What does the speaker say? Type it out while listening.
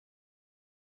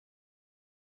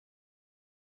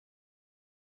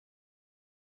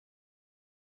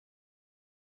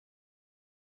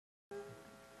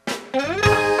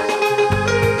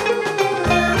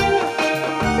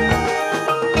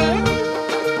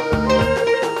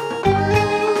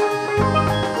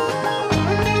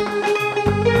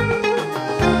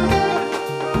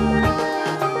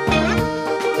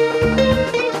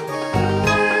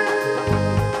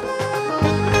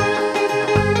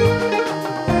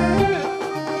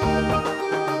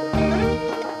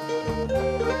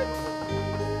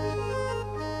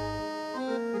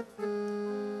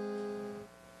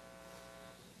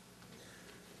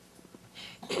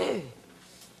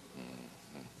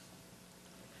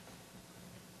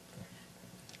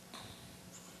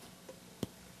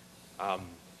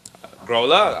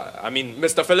Growler, I mean,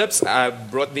 Mr. Phillips, I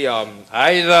brought the,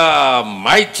 Either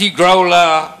mighty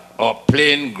growler or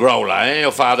plain growler, eh?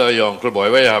 Your father or your uncle, boy,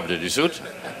 where you have the suit?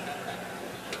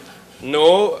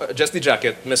 No, just the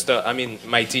jacket, Mr. I mean,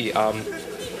 mighty,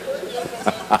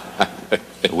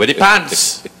 With the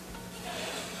pants.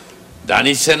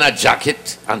 Danny sent a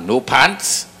jacket and no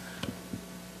pants?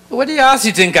 What do you ask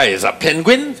you think I is, a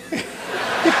penguin?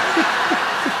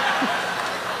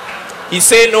 He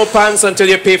say no pants until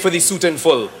you pay for the suit in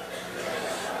full.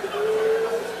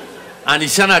 And he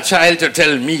sent a child to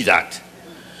tell me that.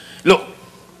 Look,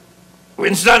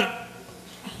 Winston,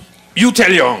 you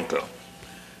tell your uncle.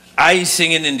 I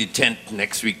singing in the tent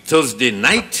next week, Thursday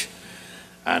night,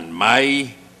 and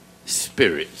my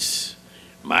spirits,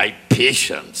 my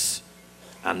patience,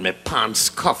 and my pants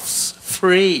cuffs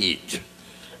frayed.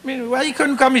 I mean, why you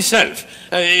couldn't come yourself?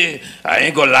 I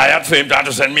ain't gonna lie out for him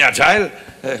to send me a child.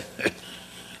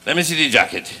 Let me see the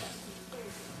jacket.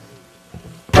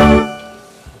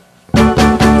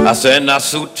 I sent a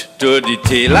suit to the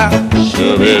tailor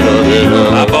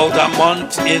about a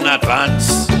month in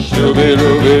advance.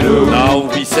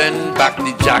 Now we send back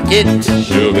the jacket,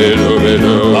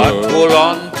 but hold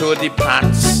on to the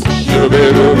pants.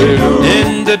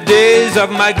 In the days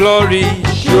of my glory,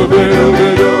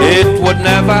 it would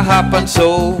never happen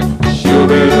so.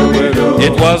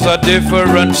 It was a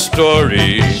different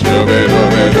story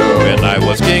when I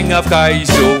was king of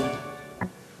Kaiso.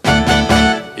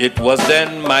 It was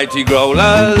then mighty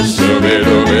growlers,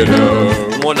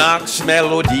 monarch's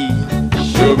melody.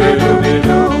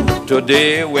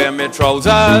 Today wear my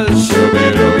trousers,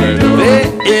 they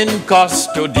in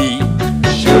custody.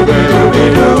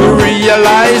 To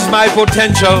realize my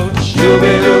potential,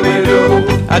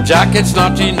 a jacket's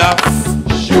not enough.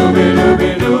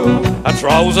 A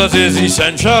trousers is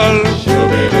essential,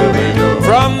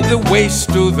 from the waist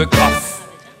to the cuff.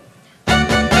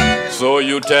 So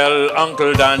you tell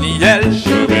Uncle Daniel,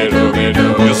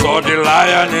 you saw the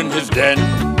lion in his den.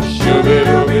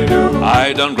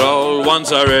 I done growl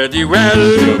once already, well,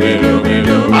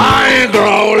 I ain't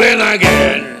growling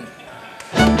again.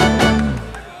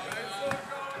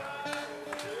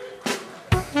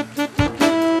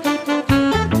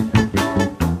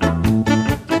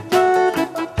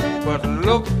 But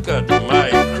look at my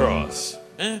cross.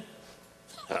 Eh?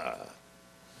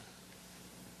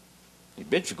 You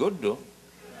bet you good, though.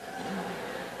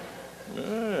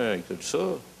 Yeah, you could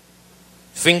sew.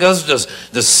 Fingers just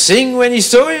sing when he's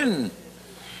sewing.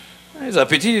 It's a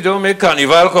pity you don't make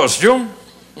carnival costume.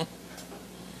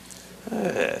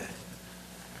 A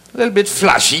little bit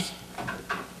flashy.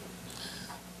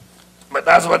 But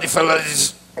that's what the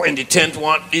fellas when the tent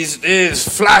want these days.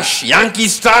 Flash, Yankee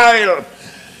style.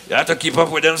 You have to keep up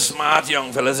with them smart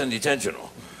young fellas in the tent, you know.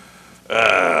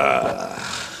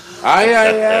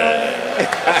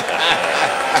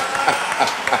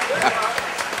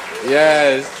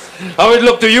 Yes. How it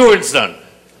look to you, Winston?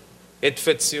 It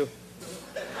fits you.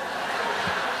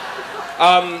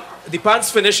 The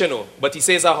pants finish, you know, but he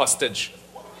says a hostage.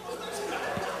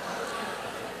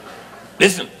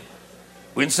 Listen,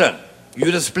 Winston,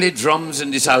 you just play drums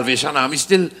in the Salvation Army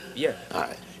still? Yeah.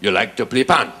 You like to play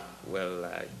pan? Well,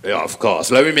 Yeah, of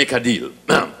course. Let me make a deal.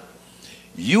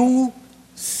 You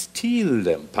steal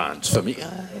them pants for me,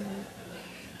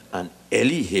 and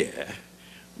Ellie here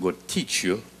will teach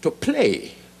you to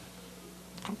play.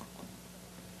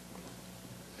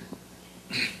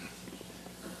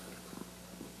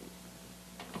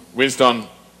 Winston,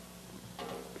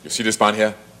 you see this pan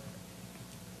here?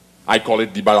 I call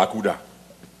it the Barracuda.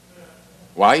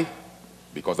 Why?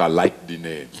 Because I like the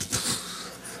name.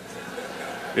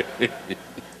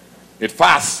 It's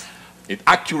fast, it's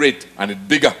accurate, and it's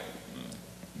bigger.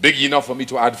 Big enough for me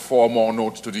to add 4 more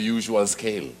notes to the usual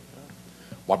scale.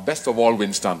 But best of all,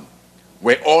 Winston,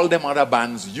 where all them other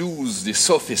bands use the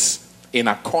surface in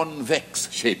a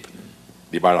convex shape,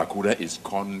 the Barracuda is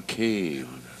concave.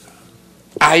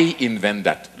 I invent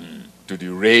that to the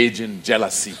raging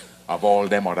jealousy of all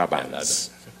them other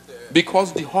bands.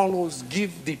 Because the hollows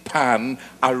give the pan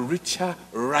a richer,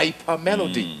 riper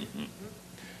melody.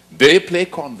 They play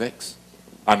convex,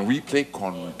 and we play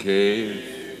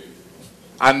concave.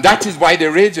 And that is why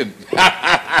they're raging.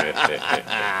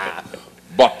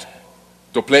 But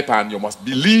to play pan, you must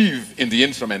believe in the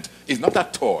instrument. It's not a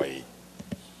toy.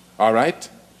 All right?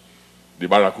 The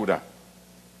barracuda.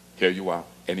 Here you are,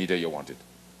 any day you want it.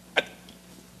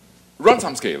 Run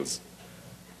some scales.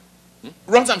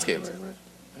 Run some scales.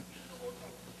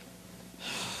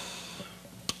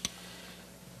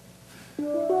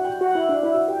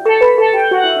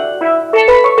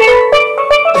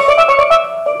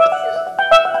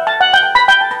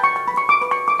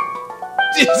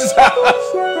 Jesus.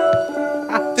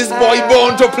 This boy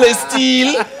born to play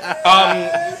steel.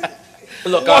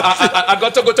 Look, I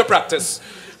got to go to practice.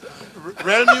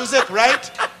 Real music,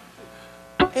 right?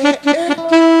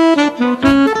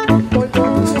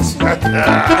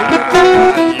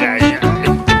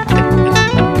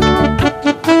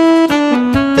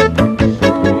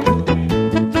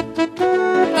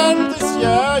 And this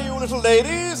year, you little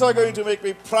ladies are going to make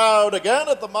me proud again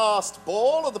at the masked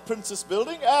ball of the Princess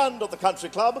Building and at the Country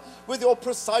Club with your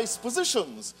precise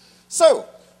positions. So,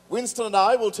 Winston and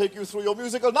I will take you through your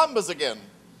musical numbers again.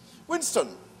 Winston,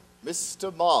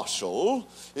 Mr. Marshall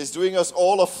is doing us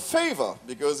all a favor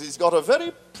because he's got a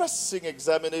very pressing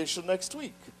examination next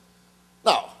week.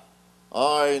 Now,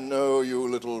 I know you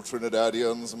little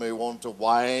Trinidadians may want to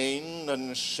whine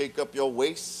and shake up your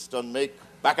waist and make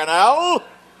bacchanal,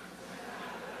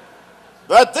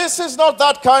 but this is not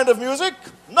that kind of music,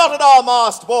 not at our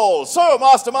masked ball. So,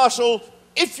 Master Marshall,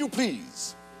 if you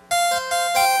please.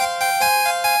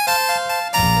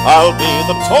 I'll be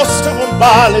the toast of one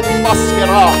barley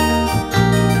mascara,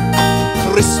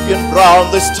 crispy and brown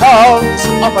this town's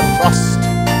upper crust.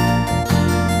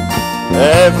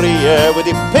 Every year we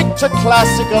depict a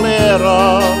classical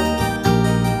era,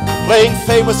 playing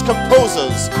famous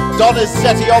composers,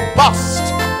 Donizetti or bust,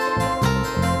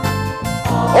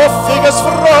 or figures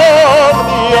from the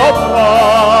opera.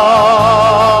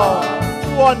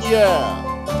 1 year,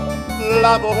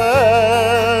 La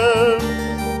Bohème.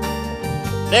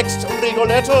 Next,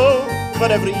 Rigoletto, but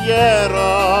every year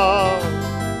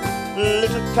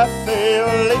little café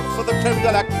late for the creme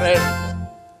de la creme.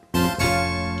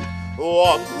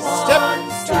 1 step,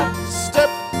 2 step,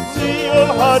 3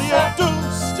 how do you do?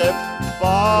 Step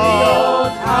by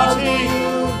how do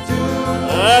you do?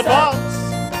 Advance.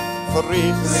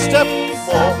 3 step,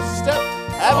 4 step,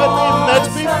 haven't we met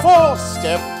before?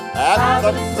 Step at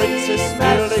the Princess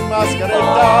Building masquerade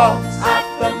dance. At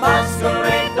the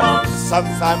masquerade dance. Some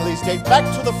families date back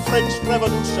to the French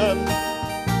Revolution.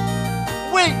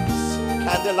 Wigs,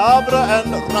 candelabra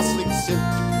and rustling silk.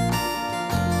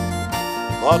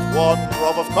 But 1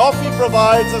 drop of coffee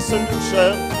provides a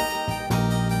solution.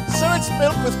 So it's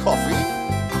milk with coffee,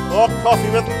 or coffee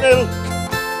with milk.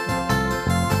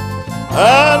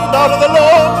 And out of the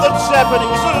lawn, the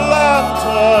Japanese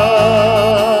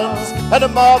lanterns, and a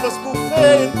marvelous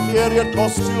buffet in period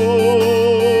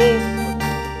costume.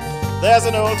 There's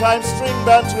an old-time string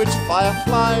band to which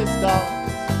fireflies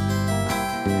dance.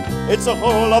 It's a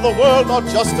whole other world, not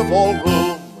just a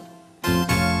ballroom.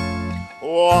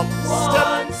 1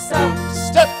 step, 2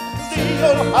 step, the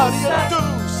old how do you do?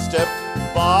 Step,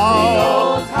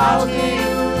 bow, How do you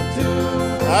do?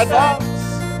 advance.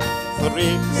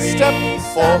 3 step,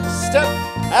 4 step,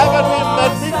 haven't we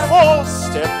met before?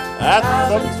 Step at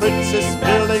the Princess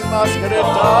Building masquerade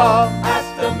dance. At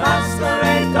the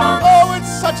masquerade dance. Oh,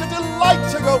 it's such a delight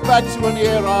to go back to an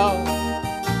era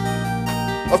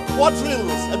of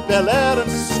quadrilles and bel air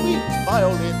and sweet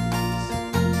violins,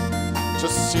 to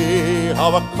see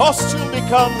how a costume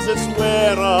becomes its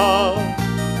wearer,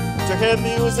 to hear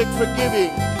music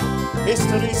forgiving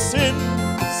history's sins,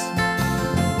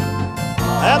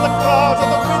 and the crowds at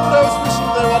the windows wishing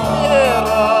they were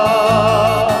nearer,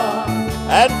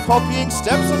 and copying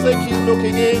steps as they keep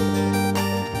looking in,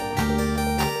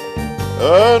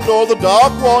 and all the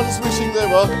dark ones wishing they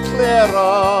were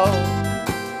clearer.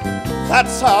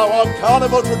 That's how our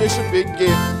carnival tradition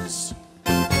begins.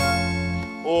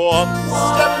 1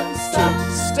 step, 2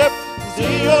 step,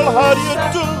 the old how do you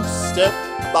do? Step,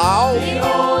 bow,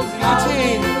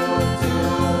 greeting,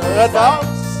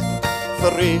 advance.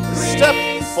 3 step,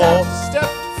 4 step,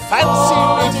 fancy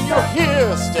meeting you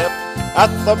here. Step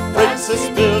at the Princess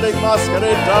Building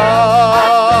masquerade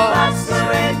dance.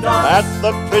 At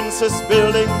the Princess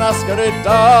Building masquerade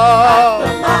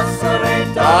dance.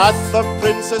 At the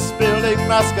Princess Building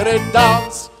masquerade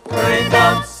dance.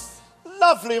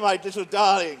 Lovely, my little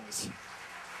darlings.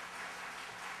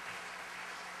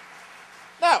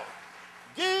 Now,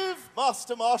 give Master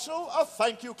Master Marshal a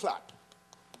thank you clap.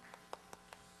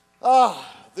 Ah,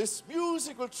 this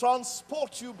music will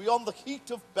transport you beyond the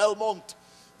heat of Belmont,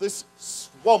 this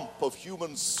swamp of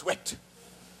human sweat,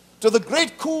 to the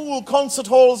great cool concert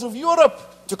halls of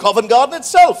Europe, to Covent Garden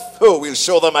itself. Oh, we'll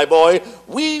show them, my boy.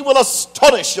 We will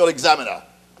astonish your examiner.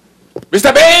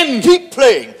 Mr. Bain! Keep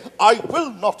playing. I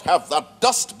will not have that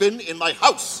dustbin in my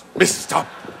house. Mr.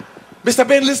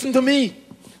 Bain, listen to me.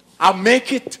 I'll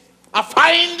make it. I'll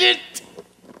find it.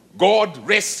 God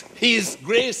rests his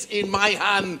grace in my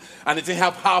hand. And it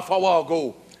have half hour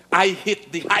ago, I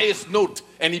hit the highest note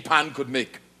any pan could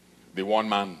make. The one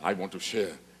man I want to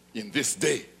share in this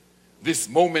day, this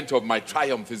moment of my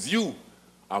triumph is you,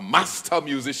 a master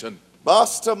musician.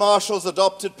 Master Marshal's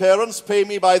adopted parents pay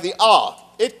me by the hour.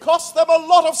 It costs them a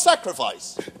lot of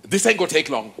sacrifice. This ain't gonna take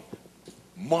long.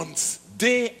 Months,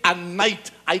 day and night,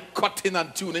 I cut in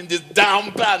and tune in this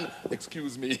damn pan.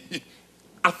 Excuse me.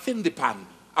 I thin the pan.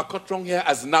 I cut wrong here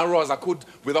as narrow as I could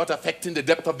without affecting the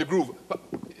depth of the groove. But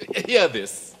hear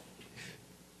this.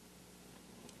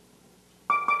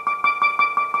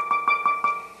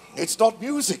 It's not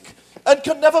music and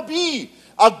can never be.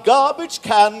 A garbage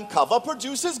can cover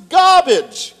produces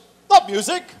garbage, not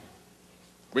music.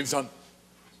 Winston,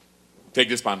 take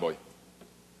this pan, boy.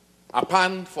 A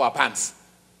pan for a pants.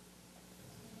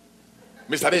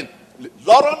 Mr. Bain.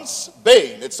 Lawrence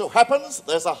Bain. It so happens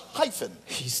there's a hyphen.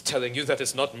 He's telling you that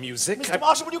it's not music? Mr.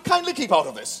 Marshall, will you kindly keep out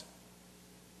of this?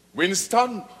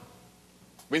 Winston,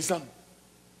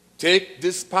 take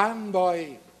this pan,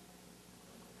 boy.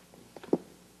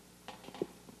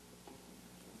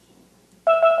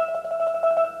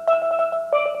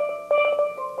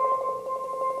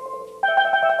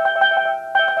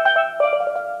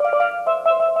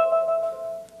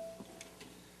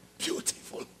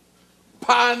 Beautiful.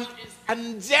 Pan is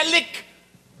angelic.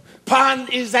 Pan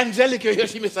is angelic. You hear,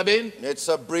 Mr. Bain? It's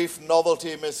a brief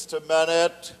novelty, Mr.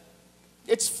 Manet.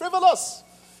 It's frivolous.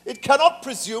 It cannot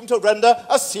presume to render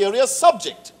a serious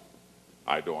subject.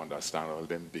 I don't understand all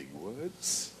them big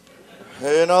words.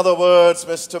 In other words,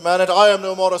 Mr. Manet, I am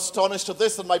no more astonished at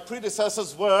this than my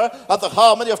predecessors were at the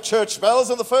harmony of church bells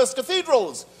in the first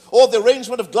cathedrals, or the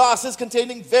arrangement of glasses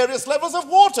containing various levels of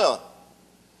water.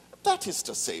 That is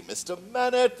to say, Mr.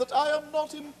 Manet, that I am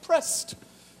not impressed.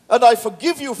 And I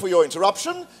forgive you for your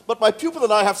interruption, but my pupil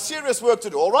and I have serious work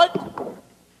to do, all right?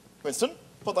 Winston,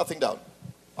 put that thing down.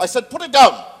 I said put it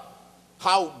down.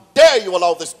 How dare you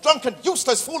allow this drunken,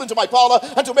 useless fool into my parlor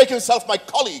and to make himself my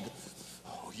colleague?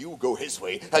 Oh, you go his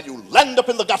way and you'll land up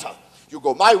in the gutter. You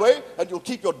go my way and you'll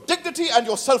keep your dignity and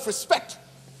your self-respect.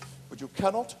 But you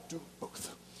cannot do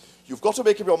both. You've got to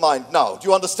make up your mind now. Do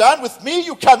you understand? With me,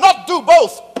 you cannot do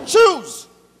both. Choose.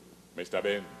 Mr.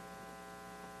 Bain,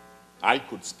 I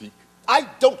could speak. I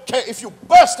don't care if you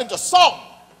burst into song.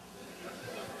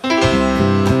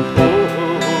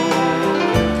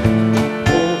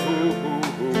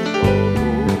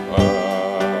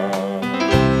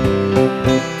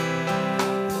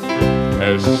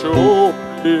 As sure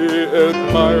as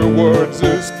my words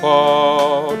is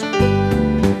part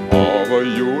of a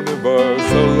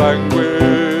universal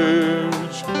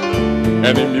language,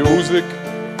 any music,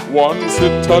 once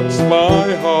it touched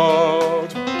my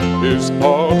heart, is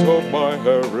part of my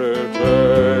heritage.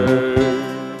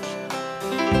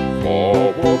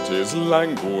 For what is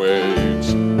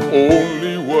language?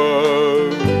 Only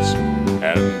words,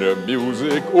 and the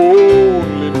music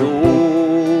only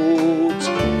notes,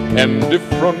 and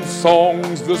different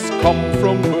songs that come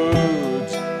from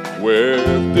birds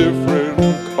with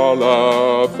different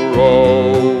color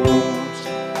throats.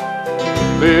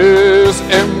 This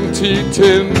empty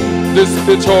tin, this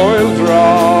pitch oil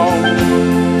drowned,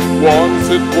 once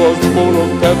it was full of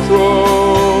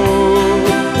petrol,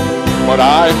 but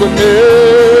I could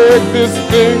make this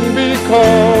thing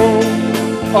become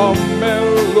a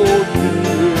melody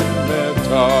in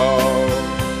metal,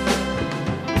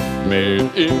 made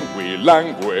in we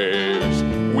language,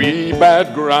 we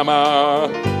bad grammar,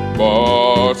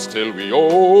 but still we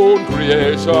own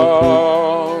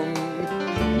creation.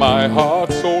 My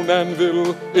heart's own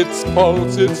anvil, its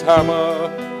pulse, its hammer,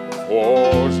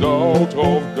 forged out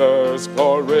of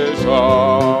desperation.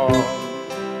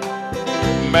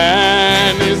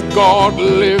 Man is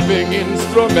God-living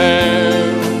instrument,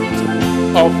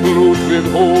 a flute with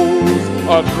holes,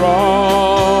 a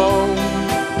drum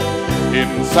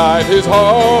inside his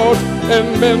heart,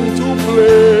 and meant to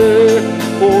play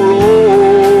for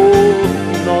all,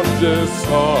 not just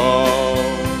some.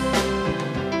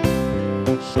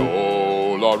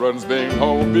 Show Lawrence Bain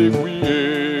how big we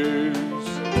is.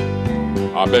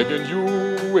 I'm begging you,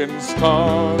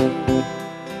 Winston,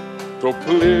 to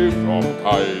play from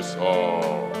Kaiser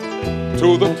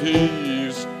to the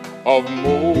piece of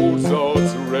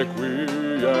Mozart's Requiem.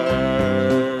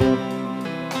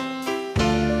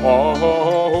 Oh,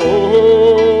 oh,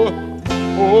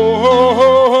 oh, oh,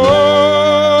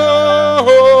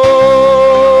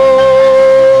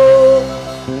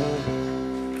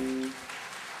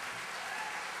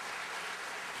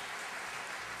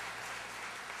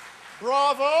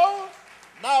 Bravo!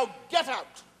 Now get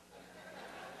out!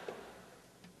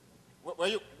 Where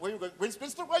you going?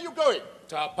 Westminster, where are you going?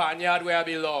 To a panyard where I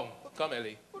belong. Come,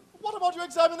 Ellie. What about your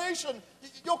examination?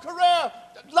 Your career?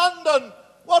 London?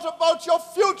 What about your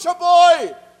future,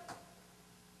 boy?